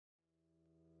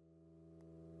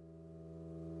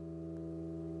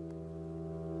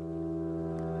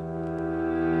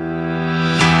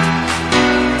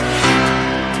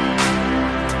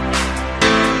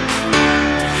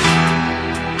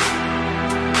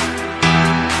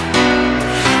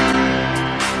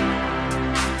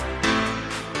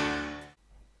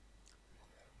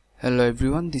Hello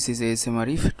everyone, this is ASM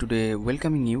Arif. Today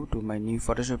welcoming you to my new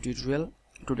Photoshop tutorial.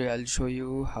 Today I'll show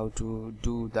you how to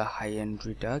do the high-end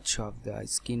retouch of the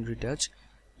skin retouch,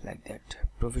 like that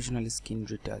professional skin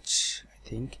retouch, I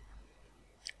think,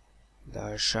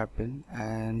 the sharpen.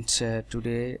 And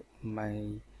today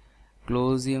my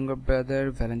close younger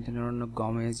brother Valentino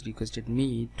Gomez requested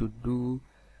me to do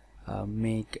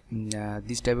make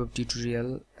this type of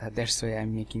tutorial. That's why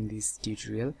I'm making this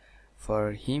tutorial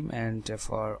for him and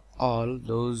for all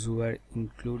those who are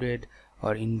included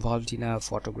or involved in a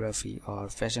photography or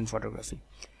fashion photography.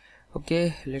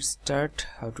 Okay, let's start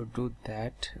how to do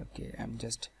that. Okay, I'm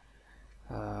just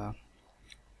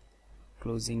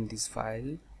closing this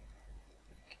file.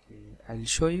 Okay, I'll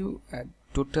show you a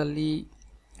totally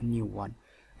new one.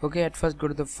 Okay, at first go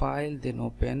to the file, then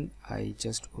open. I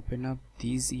just open up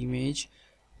this image.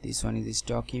 This one is the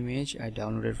stock image I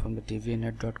downloaded from the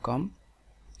deviantart.com,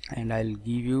 and I'll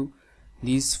give you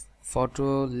this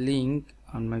photo link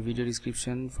on my video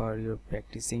description for your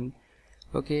practicing.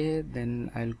 Okay, then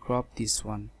I'll crop this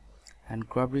one, and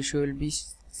crop ratio will be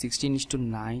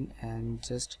 16:9, and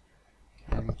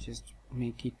I'll just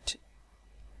make it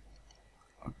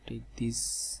or take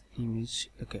this image.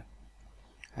 Okay,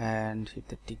 and hit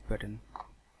the tick button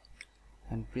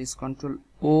and press Ctrl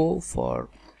O for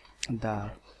the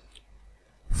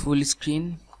full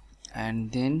screen,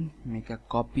 and then make a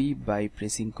copy by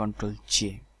pressing Ctrl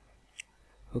J.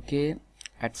 Okay,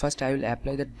 at first I will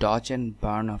apply the dodge and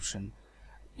burn option.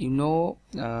 You know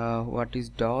what is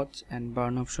dodge and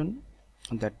burn option?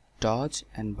 The dodge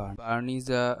and burn is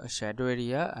a shadow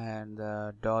area, and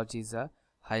the dodge is a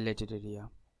highlighted area.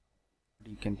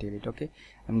 You can tell it. Okay,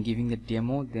 I'm giving the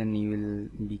demo, then you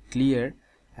will be clear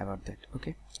about that.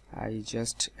 Okay,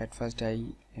 at first I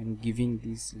am giving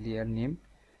this layer name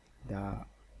the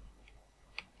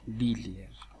D layer,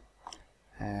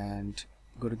 and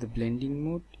go to the blending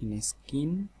mode in a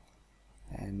skin,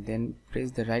 and then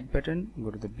press the right button, go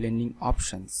to the blending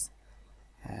options,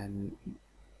 and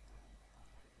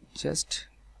just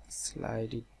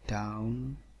slide it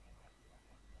down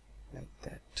like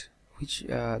that, which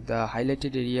the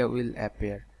highlighted area will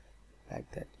appear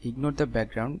like that. Ignore the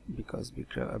background because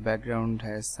background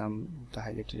has some the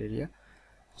highlighted area.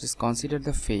 Just consider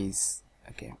the face.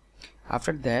 Okay,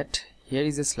 after that, here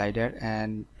is a slider,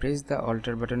 and press the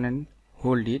alter button and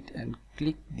hold it and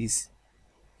click this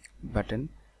button,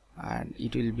 and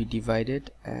it will be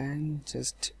divided, and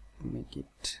just make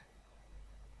it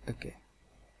okay.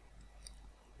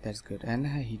 That's good, and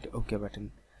I hit OK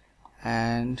button,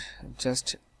 and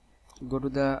just go to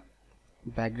the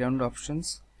background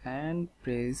options and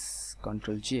press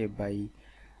Ctrl J by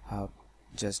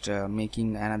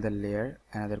making another layer,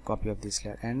 another copy of this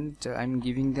layer, and I'm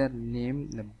giving the name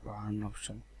the burn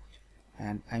option,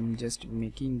 and I'm just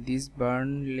making this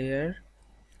burn layer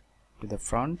to the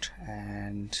front,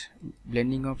 and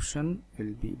blending option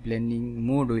will be blending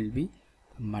mode will be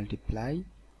multiply,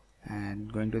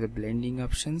 and going to the blending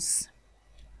options,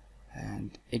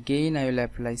 and again I will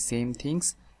apply same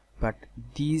things, but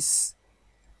this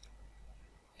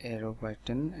arrow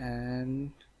button,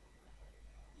 and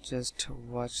just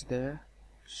watch the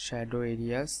shadow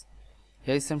areas.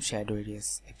 Here is some shadow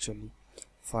areas actually.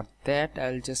 For that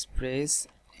I'll just press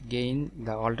again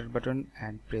the alter button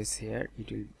and press here,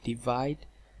 it will divide,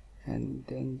 and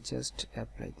then just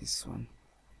apply this one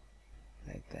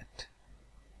like that,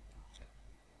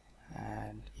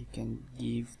 and you can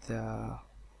give the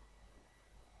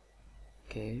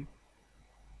okay,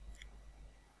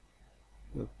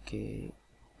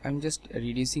 I'm just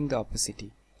reducing the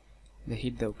opacity,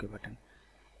 hit the OK button,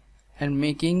 and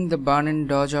making the burn and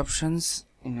dodge options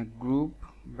in a group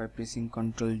by pressing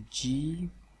Ctrl G.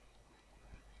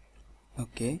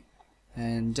 Okay,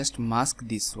 and just mask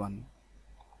this one.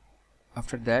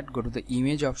 After that, go to the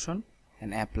image option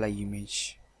and apply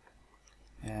image,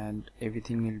 and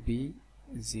everything will be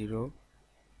 0,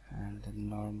 and the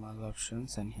normal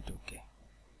options, and hit OK.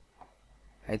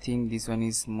 I think this one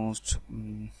is most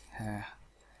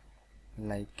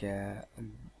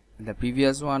the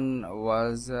previous one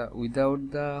was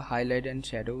without the highlight and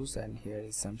shadows, and here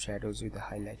is some shadows with the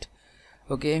highlight.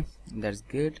 Okay, that's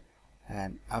good.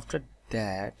 And after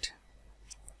that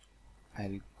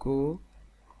I'll go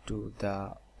to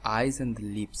the eyes and the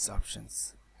lips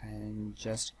options, and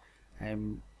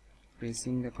I'm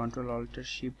pressing the Ctrl Alt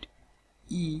Shift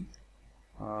E,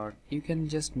 or you can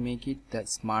just make it the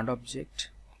smart object,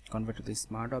 convert to the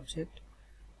smart object,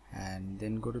 and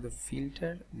then go to the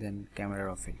filter, then camera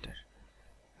raw filter.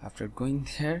 After going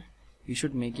there, you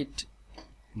should make it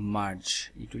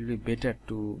merge. It will be better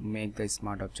to make the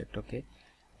smart object. Okay,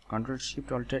 Ctrl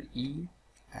Shift Alt E,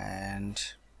 and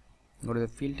go to the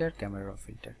filter, camera raw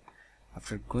filter.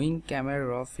 After going camera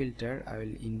raw filter, I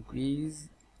will increase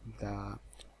the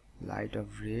light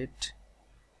of red.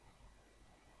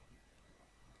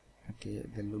 Okay,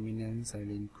 the luminance I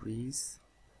will increase,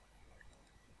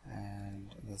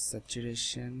 and the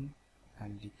saturation I'll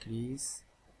decrease.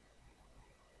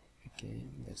 Okay,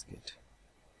 that's good.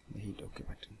 The hit OK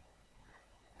button,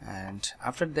 and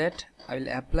after that I will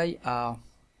apply a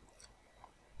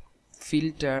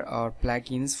filter or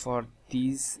plugins for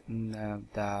these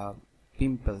the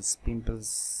pimples.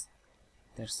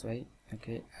 That's why.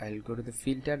 Okay, I'll go to the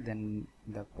filter, then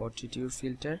the portrait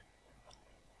filter,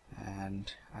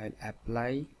 and I'll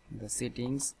apply the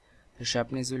settings. The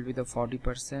sharpness will be the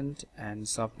 40% and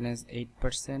softness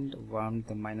 8%, warmth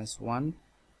the -1,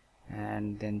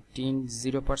 and then tint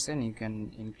 0%. You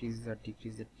can increase or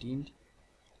decrease the tint,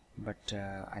 but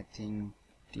I think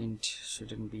tint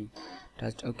shouldn't be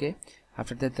touched. Okay,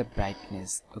 after that the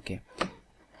brightness. Okay,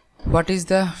 what is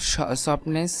the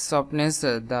softness?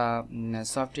 The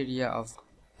soft area of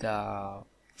the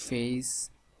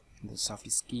face, the soft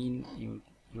skin you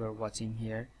are watching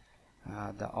here.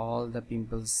 All the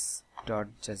pimples dot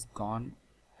just gone,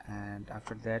 and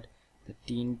after that the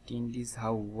tint is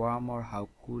how warm or how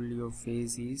cool your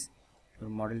face is, your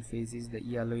model face is, the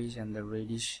yellowish and the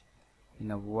reddish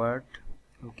in a word.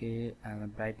 Okay, and the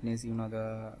brightness, you know,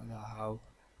 the how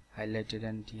highlighted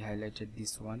and de-highlighted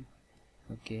this one.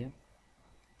 Okay,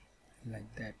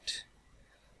 like that.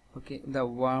 Okay, the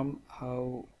warm,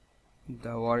 how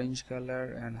the orange color,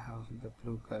 and how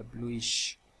the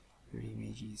bluish your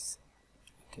image is.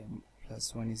 Okay,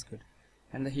 +1 is good,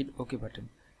 and the hit OK button.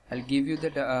 I'll give you the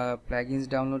plugins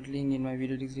download link in my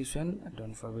video description.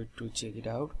 Don't forget to check it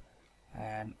out.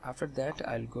 And after that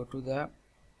I'll go to the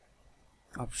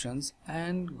options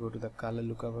and go to the color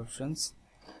lookup options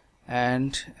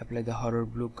and apply the horror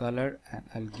blue color, and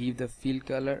I'll give the fill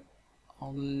color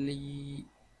only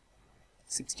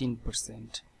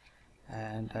 16%,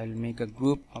 and I'll make a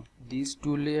group of these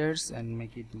two layers and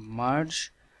make it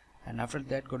merge. And after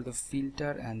that go to the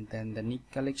filter and then the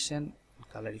Nick collection,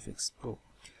 Color Efex Pro.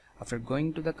 After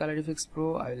going to the Color Efex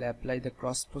Pro, I will apply the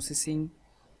cross processing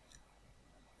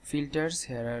filters.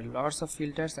 Here are lots of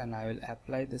filters, and I will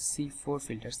apply the C4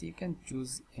 filters. You can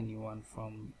choose anyone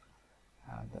from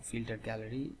the filter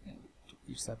gallery.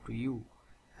 It's up to you,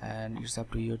 and it's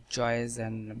up to your choice,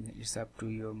 and it's up to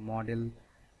your model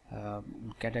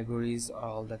categories,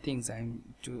 all the things. I'm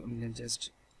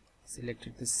just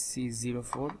selected the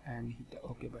C04 and hit the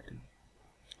OK button.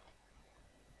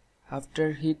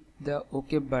 After hit the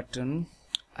OK button,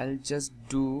 I'll just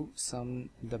do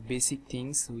the basic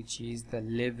things, which is the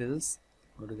levels.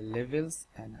 Go to the levels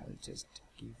and I'll just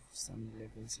give some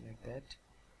levels like that,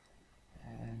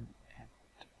 and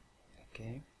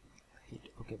okay, hit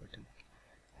OK button,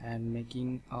 and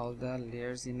making all the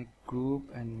layers in a group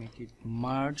and make it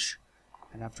merge.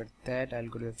 And after that I'll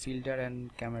go to the filter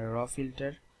and camera raw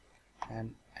filter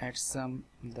and add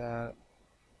the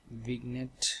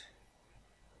vignette.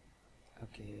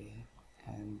 Okay,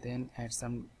 and then add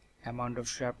some amount of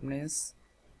sharpness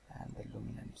and the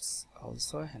luminance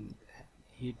also, and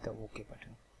hit the OK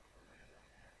button.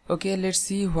 Okay, let's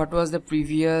see what was the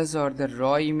previous or the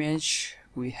raw image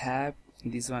we have.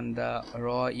 This one, the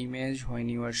raw image when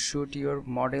you are shoot your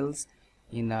models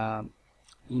in a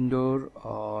indoor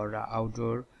or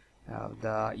outdoor.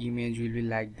 The image will be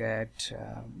like that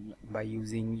by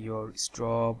using your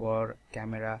strobe or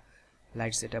camera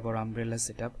light setup or umbrella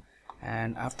setup.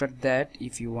 And after that,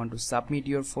 if you want to submit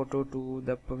your photo to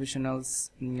the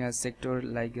professionals sector,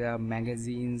 like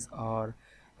magazines or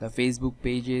the Facebook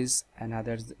pages and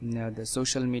others, the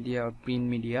social media or print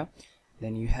media,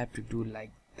 then you have to do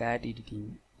like that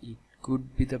editing. It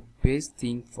could be the best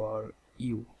thing for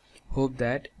you. Hope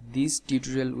that this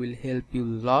tutorial will help you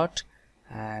a lot,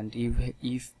 and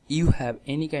if you have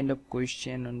any kind of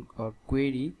question or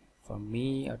query for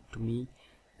me or to me,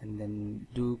 and then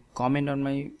do comment on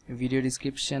my video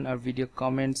description or video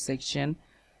comment section.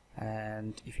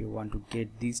 And if you want to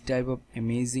get this type of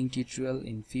amazing tutorial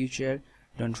in future,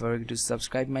 don't forget to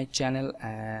subscribe my channel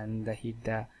and hit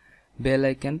the bell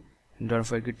icon, and don't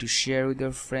forget to share with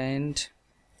your friend.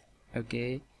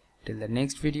 Okay, till the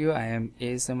next video, I am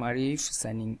ASM Arif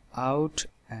signing out,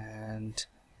 and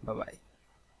bye bye.